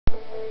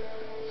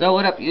So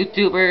what up,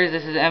 YouTubers?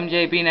 This is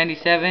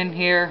MJB97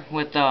 here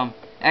with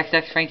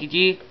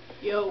xxfrankg.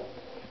 Yo.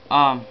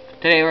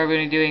 Today we're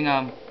going to be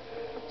doing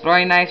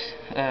throwing knife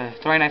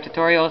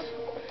tutorials.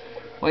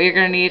 What you're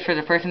going to need for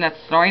the person that's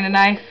throwing the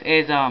knife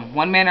is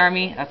one-man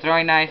army, a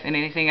throwing knife, and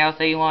anything else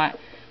that you want.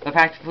 But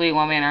practically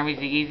one-man army is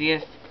the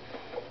easiest.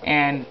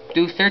 And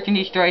do search and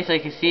destroy so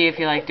you can see if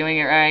you're like doing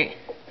it right.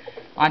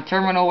 On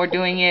terminal we're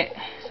doing it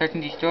search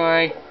and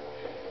destroy.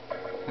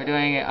 We're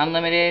doing it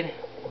unlimited.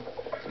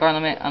 Score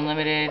limit,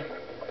 unlimited,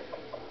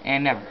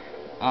 and never.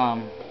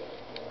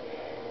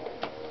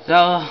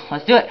 So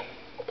let's do it.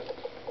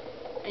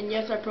 And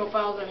yes, our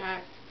profiles are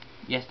hacked.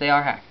 Yes, they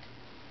are hacked.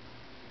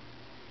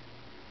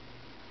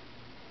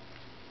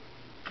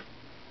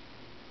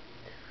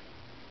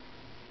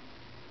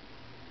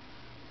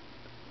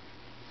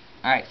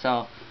 Alright,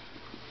 so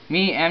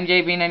me,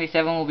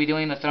 MJB97, will be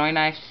doing the throwing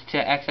knives to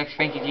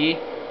xxfrankg.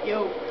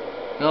 Yo.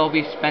 There will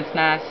be Spence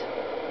Nass,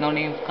 no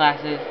names,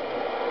 classes.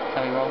 That's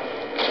how we roll.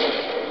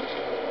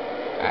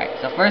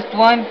 Alright, so first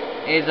one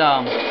is,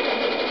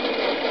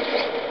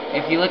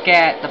 if you look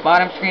at the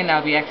bottom screen, that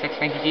will be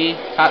xxfrankg,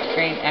 top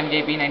screen,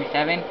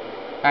 MJB97.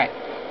 Alright,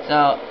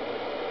 so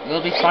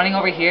you'll be spawning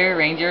over here,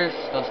 Rangers.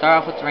 They'll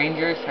start off with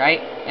Rangers, right?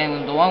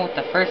 And the one with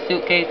the first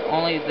suitcase,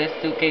 only this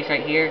suitcase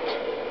right here,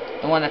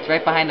 the one that's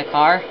right behind the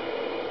car.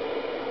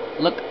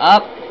 Look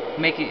up,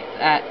 make it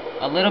at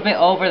a little bit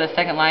over the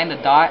second line, the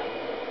dot.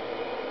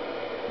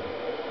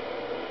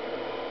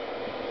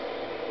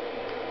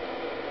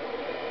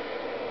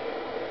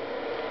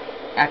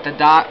 At the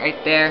dot right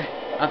there,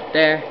 up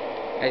there,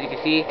 as you can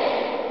see.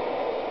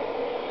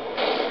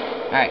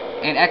 Alright,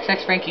 and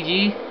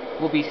xxfrankg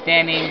will be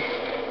standing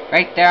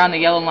right there on the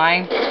yellow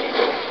line.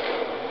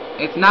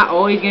 It's not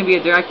always going to be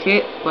a direct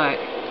hit, but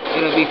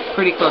it'll be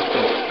pretty close to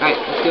it. Alright,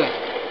 let's do it.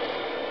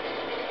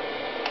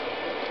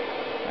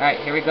 Alright,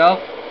 here we go.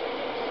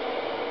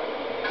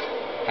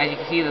 As you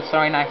can see, the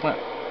throwing knife went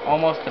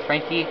almost to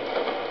Frankie.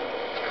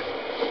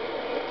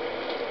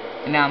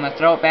 And now I'm going to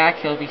throw it back.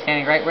 He'll be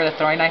standing right where the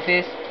throwing knife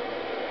is.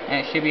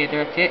 And it should be a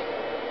direct hit.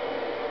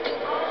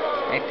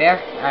 Right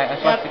there. Alright,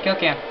 let's watch the kill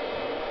cam.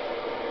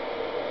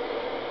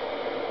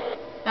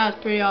 That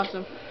was pretty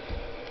awesome.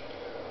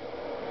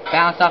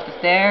 Bounced off the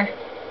stair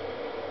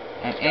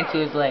and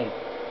into his leg.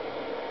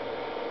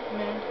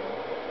 Man.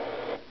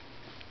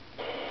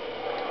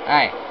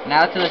 Alright,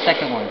 now to the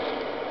second one.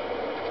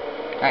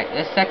 Alright,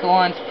 this second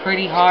one's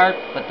pretty hard,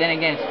 but then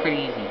again it's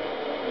pretty easy.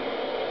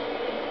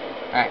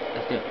 Alright,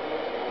 let's do it.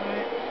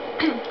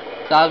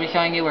 Alright. So I'll be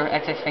showing you where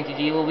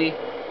xxfrankg will be.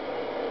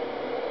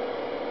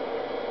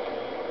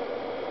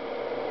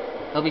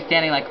 He'll be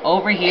standing like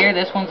over here.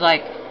 This one's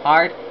like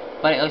hard,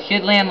 but it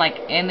should land like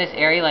in this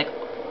area, like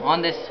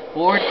on this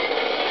board,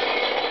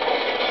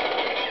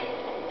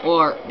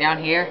 or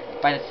down here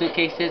by the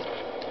suitcases.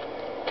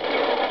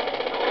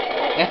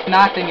 If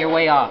not, then you're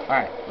way off.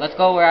 Alright, let's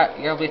go where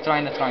you'll be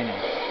throwing the throwing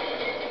knife.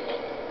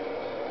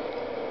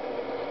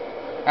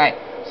 Alright,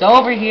 so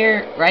over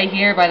here, right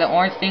here by the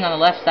orange thing on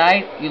the left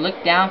side, you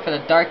look down for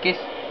the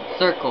darkest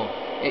circle.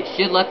 It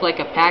should look like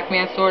a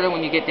Pac-Man sorta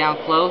when you get down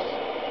close.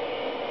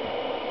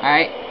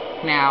 Alright,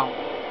 now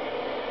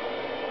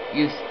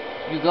you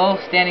go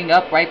standing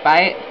up right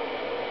by it.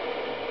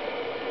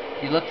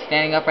 You look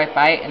standing up right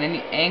by it, and then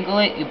you angle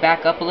it, you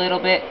back up a little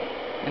bit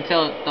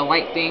until the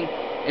white thing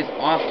is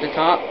off the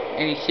top,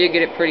 and you should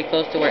get it pretty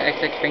close to where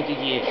xxfrankg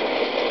is.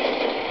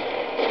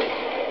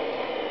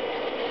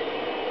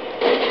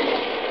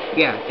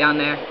 Yeah, down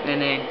there,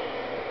 and then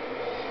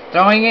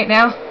throwing it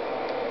now.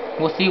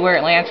 We'll see where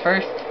it lands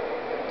first.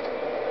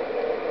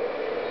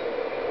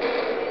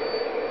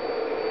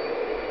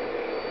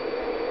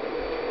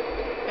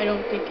 I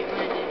don't think it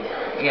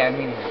landed. Yeah,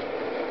 me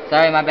neither.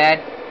 Sorry, my bad.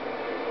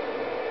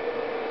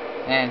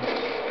 And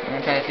we're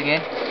gonna try this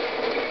again.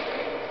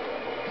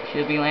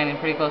 Should be landing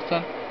pretty close to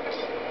him.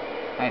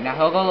 Alright, now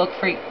he'll go look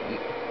for you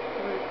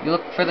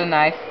look for the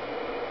knife.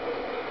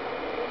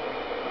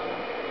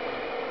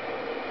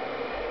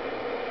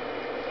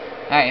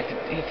 Alright,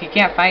 if you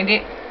can't find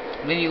it,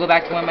 then you go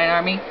back to one-man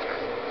army.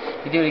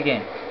 You do it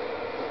again.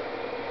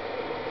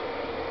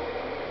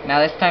 Now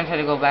this time try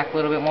to go back a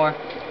little bit more,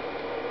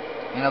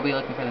 and I'll be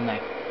looking for the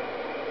knife.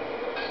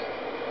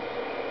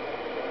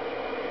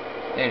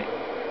 There it is.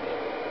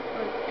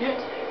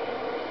 Yes.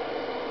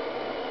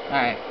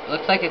 Alright,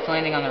 looks like it's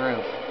landing on the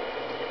roof.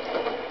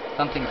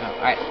 Something's up.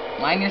 Alright,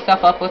 line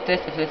yourself up with this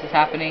if this is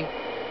happening.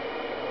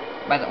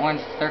 By the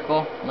orange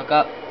circle, look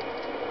up.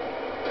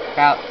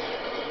 Crouch.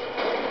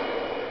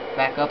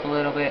 Back up a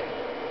little bit.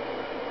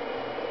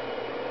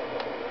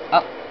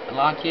 Up,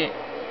 launch it.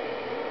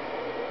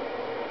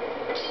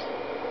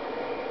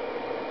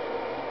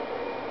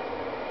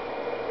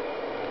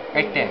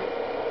 Right there.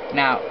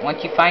 Now,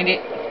 once you find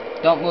it,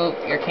 don't move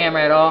your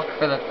camera at all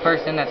for the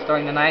person that's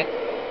throwing the knife,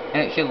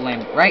 and it should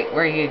land right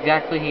where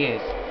exactly he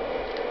is.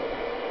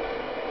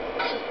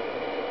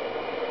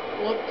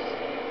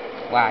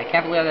 Whoops. Wow, I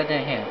can't believe that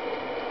didn't hit him.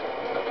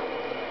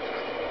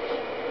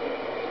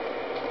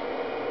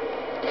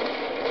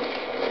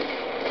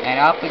 And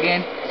up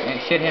again, and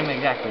it should hit him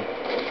exactly.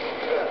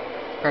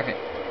 Perfect.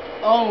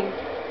 Oh.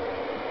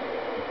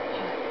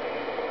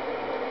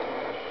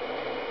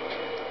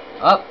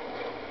 Up.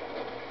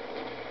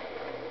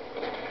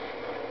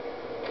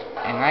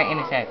 And right in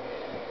his head.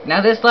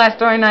 Now this last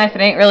throwing knife,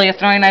 it ain't really a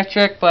throwing knife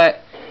trick,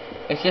 but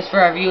it's just for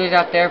our viewers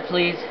out there.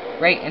 Please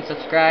rate and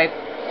subscribe.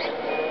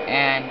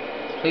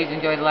 And please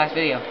enjoy the last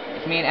video.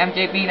 It's me and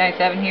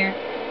MJB97 here,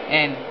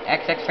 and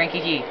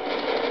xxfrankg.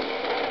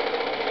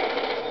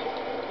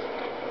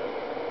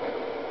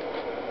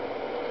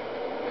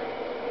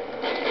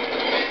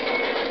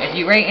 If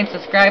you rate and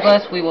subscribe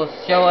us, we will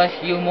show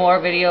you more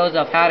videos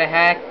of how to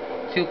hack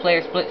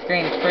 2-player split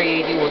screen. It's pretty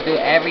easy. We'll do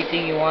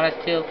everything you want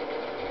us to.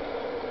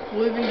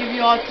 We'll even give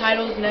you all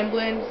titles and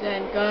emblems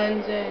and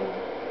guns and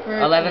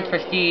perks. 11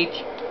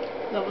 prestige.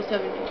 Level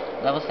 70.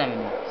 Level 70.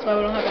 So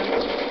we don't have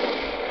emblems.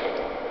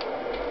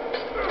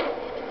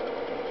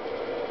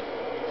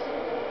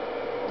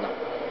 No.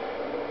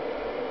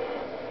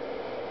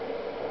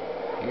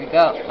 Here we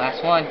go.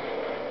 Last one.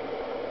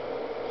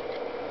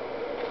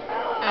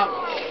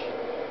 Ouch.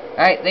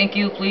 Alright, thank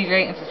you. Please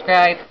rate and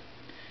subscribe.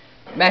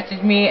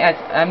 Message me at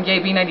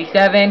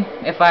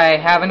MJB97. If I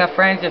have enough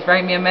friends, just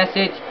write me a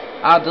message.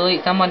 I'll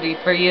delete someone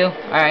for you.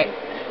 Alright.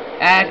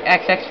 Add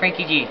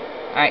xxfrankg.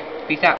 Alright, peace out.